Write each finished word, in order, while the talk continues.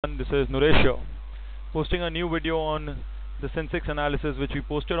This is Nooreshtech posting a new video on the Sensex Analysis which we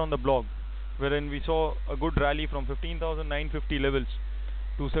posted on the blog, wherein we saw a good rally from 15,950 levels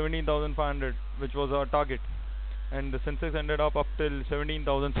to 17,500, which was our target, and the Sensex ended up till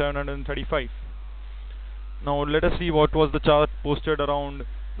 17,735. Now let us see what was the chart posted around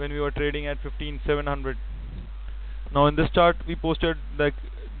when we were trading at 15,700. Now in this chart we posted that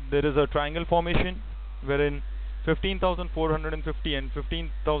there is a triangle formation wherein 15,450 and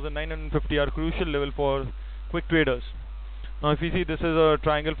 15,950 are crucial level for quick traders. Now if you see, this is a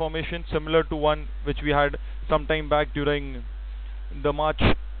triangle formation similar to one which we had some time back during the March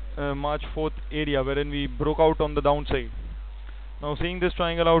 4th area, wherein we broke out on the downside. Now seeing this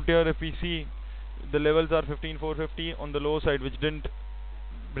triangle out here, if we see, the levels are 15,450 on the low side, which didn't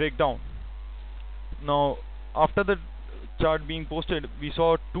break down. Now after the chart being posted, we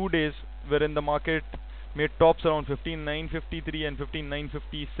saw 2 days wherein the market made tops around 15,953 and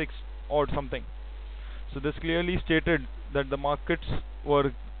 15,956 or something. So this clearly stated that the markets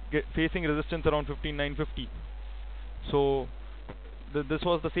were facing resistance around 15,950. So this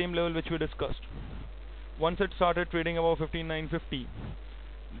was the same level which we discussed. Once it started trading above 15,950,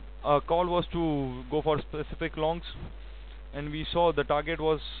 our call was to go for specific longs, and we saw the target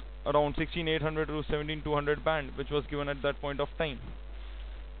was around 16,800 to 17,200 band, which was given at that point of time.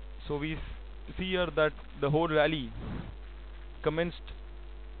 So we see here that the whole rally commenced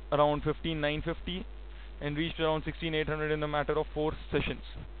around 15,950 and reached around 16,800 in a matter of 4 sessions.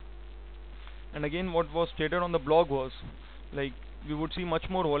 And again, what was stated on the blog was like we would see much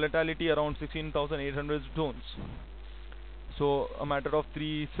more volatility around 16,800 zones. So a matter of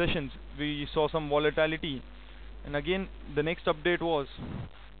 3 sessions we saw some volatility, and again the next update was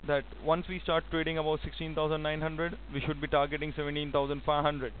that once we start trading about 16,900, we should be targeting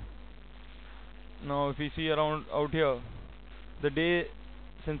 17,500. Now if we see around out here, the day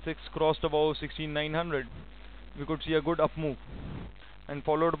Sensex crossed above 16,900, we could see a good up move, and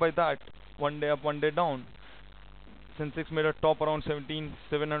followed by that, one day up, one day down, Sensex made a top around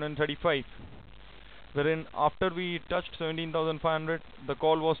 17,735, wherein after we touched 17,500, the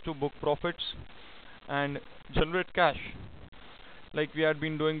call was to book profits and generate cash like we had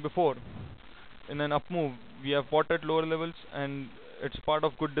been doing before. In an up move, we have bought at lower levels, and it's part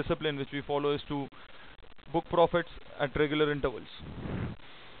of good discipline which we follow is to book profits at regular intervals.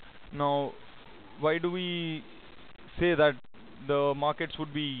 Now why do we say that the markets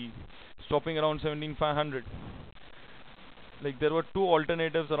would be stopping around 17,500? Like there were two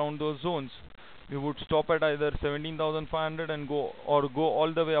alternatives around those zones. We would stop at either 17,500 and go all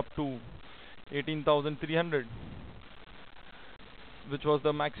the way up to 18,300, which was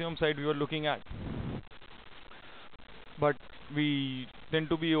the maximum side we were looking at. But we tend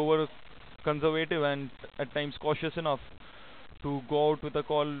to be over conservative and at times cautious enough to go out with a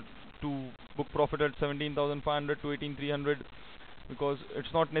call to book profit at 17,500 to 18,300, because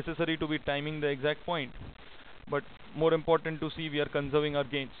it's not necessary to be timing the exact point, but more important to see we are conserving our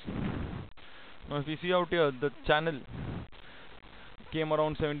gains. Now if we see out here, the channel came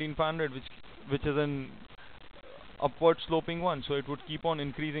around 17,500, which is an upward sloping one, so it would keep on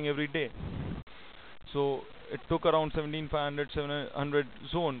increasing every day. So it took around 17,500 700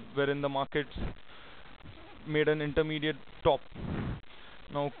 zone, wherein the markets made an intermediate top.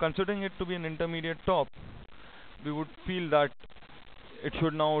 Now considering it to be an intermediate top, we would feel that it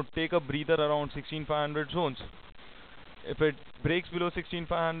should now take a breather around 16,500 zones. If it breaks below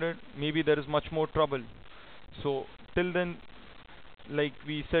 16,500, maybe there is much more trouble. So till then, like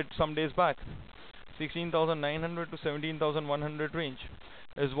we said some days back, 16,900 to 17,100 range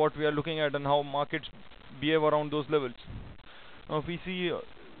is what we are looking at, and how markets behave around those levels. Now if we see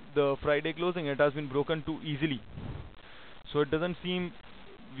the Friday closing, it has been broken too easily, so it doesn't seem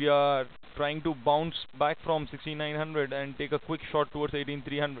we are trying to bounce back from 16,900 and take a quick shot towards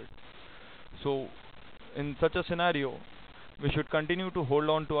 18,300. So in such a scenario, we should continue to hold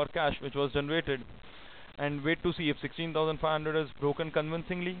on to our cash which was generated and wait to see if 16,500 is broken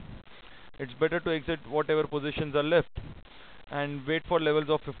convincingly. It's better to exit whatever positions are left and wait for levels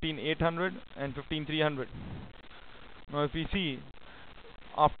of 15,800 and 15,300. Now if we see,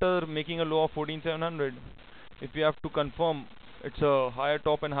 after making a low of 14,700, if we have to confirm it's a higher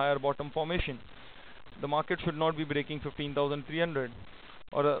top and higher bottom formation, the market should not be breaking 15,300,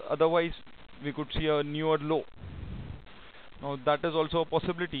 or otherwise we could see a newer low. Now that is also a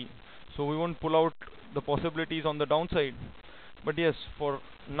possibility, so we won't pull out the possibilities on the downside. But yes, for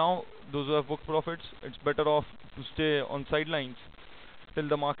now, those who have booked profits, it's better off to stay on sidelines till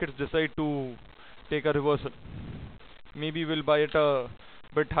the markets decide to take a reversal. Maybe we'll buy it a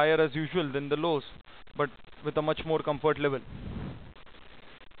bit higher as usual than the lows, but with a much more comfort level.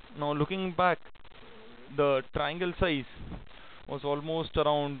 Now looking back, the triangle size was almost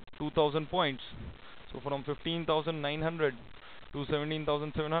around 2000 points. So from 15,900 to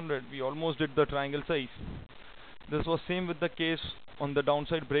 17,700, we almost did the triangle size. This was same with the case on the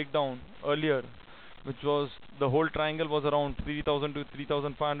downside breakdown earlier, which was the whole triangle was around 3000 to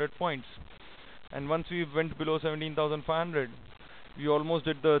 3500 points. And once we went below 17,500, we almost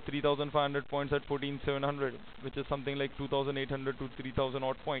did the 3500 points at 14,700, which is something like 2800 to 3000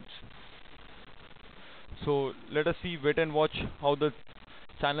 odd points. So let us see, wait and watch how the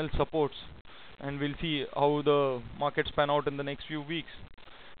channel supports, and we'll see how the markets pan out in the next few weeks.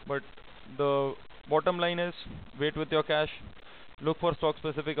 But the bottom line is, wait with your cash, look for stock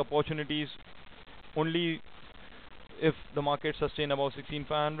specific opportunities only if the market sustain above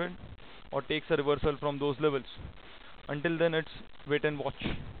 16,500 or takes a reversal from those levels. Until then, it's wait and watch.